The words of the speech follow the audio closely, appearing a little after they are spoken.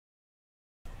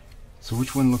So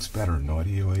which one looks better,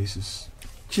 Naughty Oasis?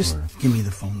 Just give me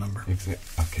the phone number. Okay.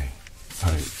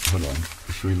 All right, hold on.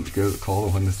 Should we call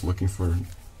the one that's looking for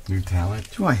new talent?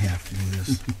 Do I have to do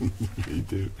this? Yeah, you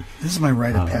do. This is my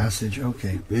rite of passage.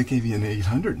 Okay. They gave you an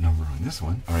 800 number on this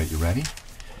one. All right, you ready?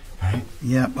 All right.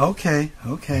 Yep. Okay.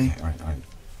 All right.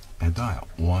 And dial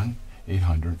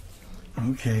 1-800.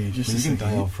 Okay. Just you can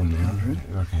dial from there.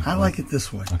 Okay. I like it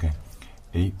this way. Okay.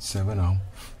 870-4853.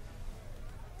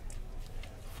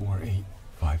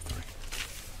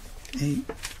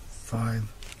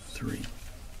 853.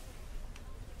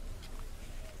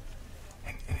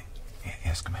 And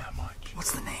ask them how much.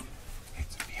 What's the name?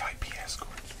 It's VIP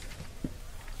Escorts.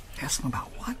 Ask them about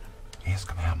what? Ask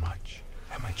them how much.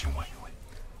 How much you want.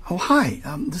 Oh, hi.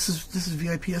 This is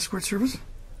VIP Escort Service.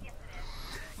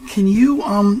 Can you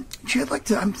gee, I'd like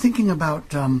to. I'm thinking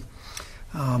about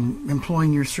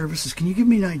employing your services. Can you give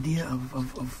me an idea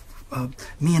of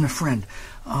me and a friend?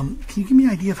 Can you give me an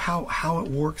idea of how it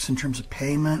works in terms of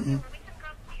payment? And We can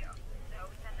come to you. So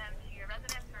we send them to your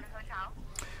residence or a hotel.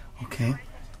 okay.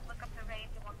 Look up the range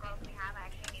of what girls we have. I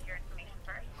actually need your information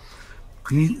first.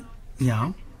 Can you? Yeah.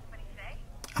 What do you say?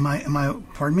 Am I?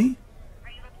 Pardon me? Are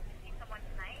you looking to see someone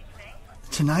tonight, today?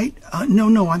 Tonight?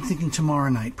 No. I'm thinking tomorrow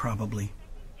night, probably.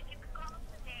 If you could call us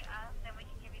the day of, then we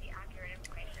can give you the accurate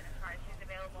information as far as who's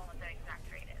available and what the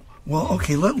exact rate is. Well,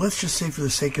 okay. Let's just say, for the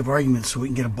sake of argument, so we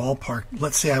can get a ballpark.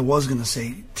 Let's say I was going to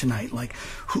say tonight, like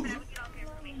who? Then we get all the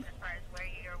information as far as where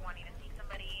you're wanting to see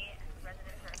somebody,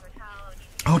 residence or a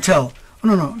hotel. Hotel. Oh,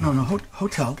 no.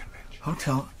 Hotel.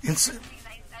 Hotel. It's That would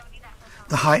be that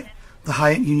hotel. the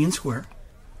Hyatt Union Square.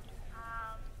 I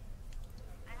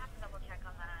have to double check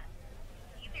on that.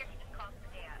 It's easier to just call us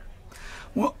the day of.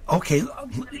 Well, okay. So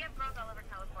we have girls all over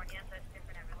California, so it's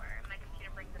different everywhere. My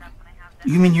computer brings it up when I have them.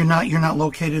 You mean you're not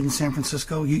located in San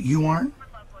Francisco? You aren't? We're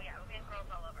local, yeah. We have girls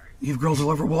all over. You have girls all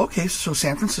over. Well, okay. So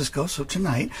San Francisco. So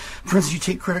tonight, for instance, you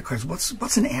take credit cards.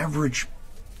 What's an average?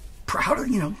 How do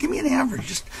give me an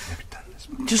average? Never done this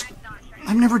before.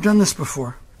 I've never done this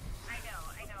before. I know.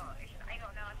 I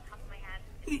don't know off the top of my head.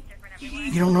 It's different everywhere.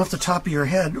 You don't know off the top of your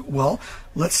head. Well,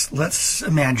 let's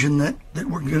imagine that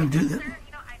we're going to do that. I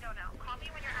don't know. Call me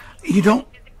when you're actually You don't.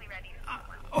 physically ready to see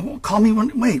Oh, one. well, call me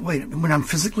when. Wait. When I'm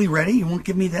physically ready, you won't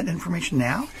give me that information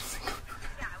now. Yeah,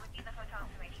 it would be the hotel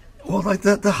information. Well, like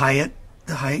the Hyatt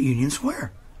Union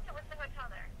Square. So what's the hotel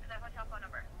there? The hotel phone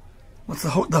number? What's the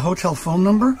hotel phone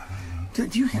number? Do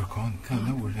you We're have? calling.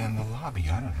 No, we're in the lobby.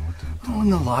 I don't know what to. Oh, in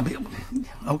the lobby.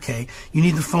 Okay. You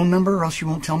need the phone number, or else you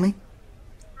won't tell me.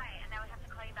 Right, and I would have to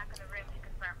call you back in the room to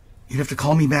confirm. You'd have to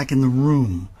call me back in the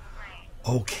room. Right.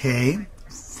 Okay.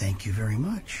 Thank you very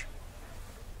much.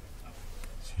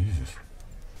 Jesus.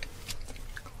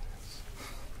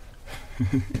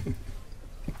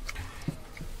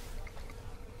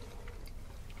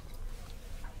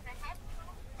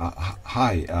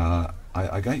 Hi.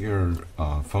 I got your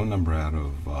phone number out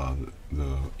of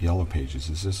the Yellow Pages.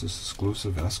 Is this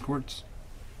exclusive escorts?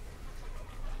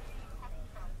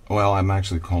 Well, I'm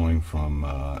actually calling from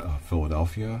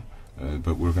Philadelphia,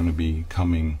 but we're going to be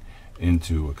coming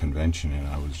into a convention, and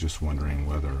I was just wondering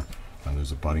whether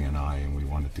there's a buddy and I, and we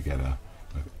wanted to get a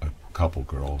couple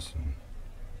girls.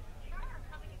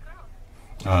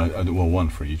 And, well, one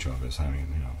for each of us. I mean,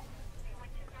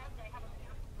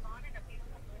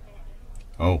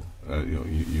 Oh,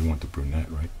 you want the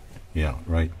brunette, right? Yeah,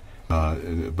 right.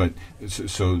 But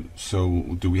so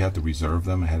do we have to reserve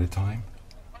them ahead of time?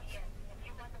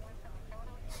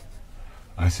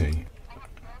 I see.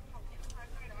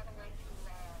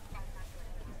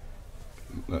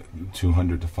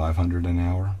 200 to 500 an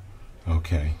hour.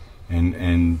 Okay.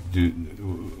 And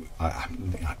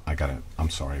I gotta. I'm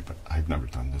sorry, but I've never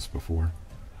done this before,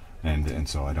 and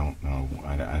so I don't know.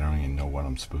 I don't even know what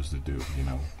I'm supposed to do.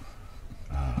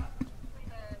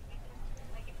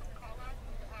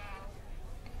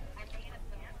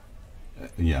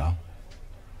 Yeah,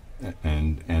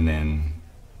 and then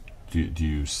do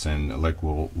you send, like,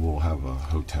 we'll have a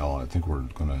hotel. I think we're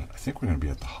gonna be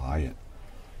at the Hyatt,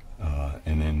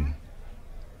 and then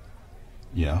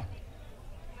yeah,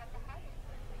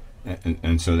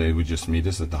 and so they would just meet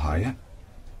us at the Hyatt.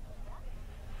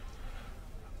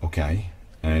 Okay,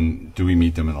 and do we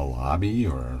meet them in the lobby,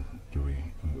 or do we?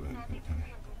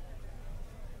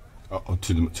 Oh,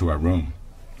 to our room.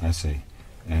 I see,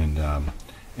 and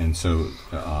so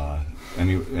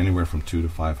anywhere from $200 to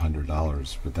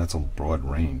 $500, but that's a broad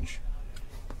range.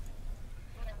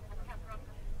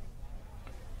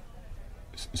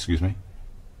 Excuse me.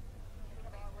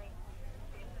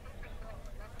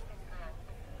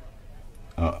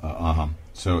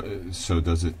 So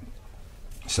does it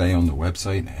say on the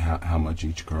website how much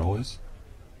each girl is?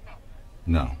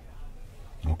 No.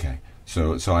 Okay.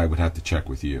 So I would have to check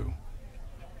with you.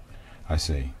 I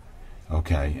see.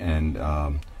 Okay. And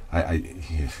I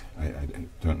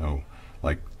don't know.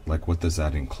 Like what does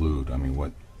that include? I mean,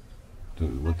 what? We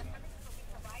provide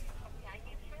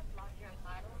companionship, laundry and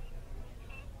modeling,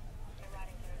 nudity,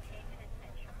 erotic entertainment,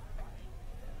 and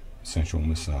sensual massage. Sensual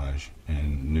massage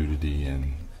and nudity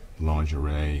and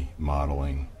lingerie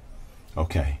modeling.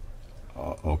 Okay.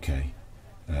 Okay.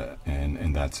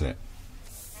 And that's it.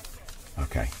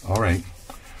 Okay. All right.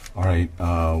 All right.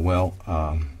 Well,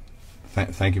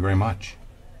 thank you very much.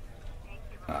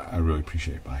 I really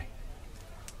appreciate it. Bye.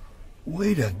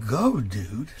 Way to go,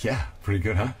 dude. Yeah. Pretty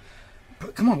good, huh?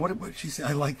 But come on, what did she say?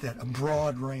 I like that. A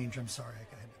broad range. I'm sorry.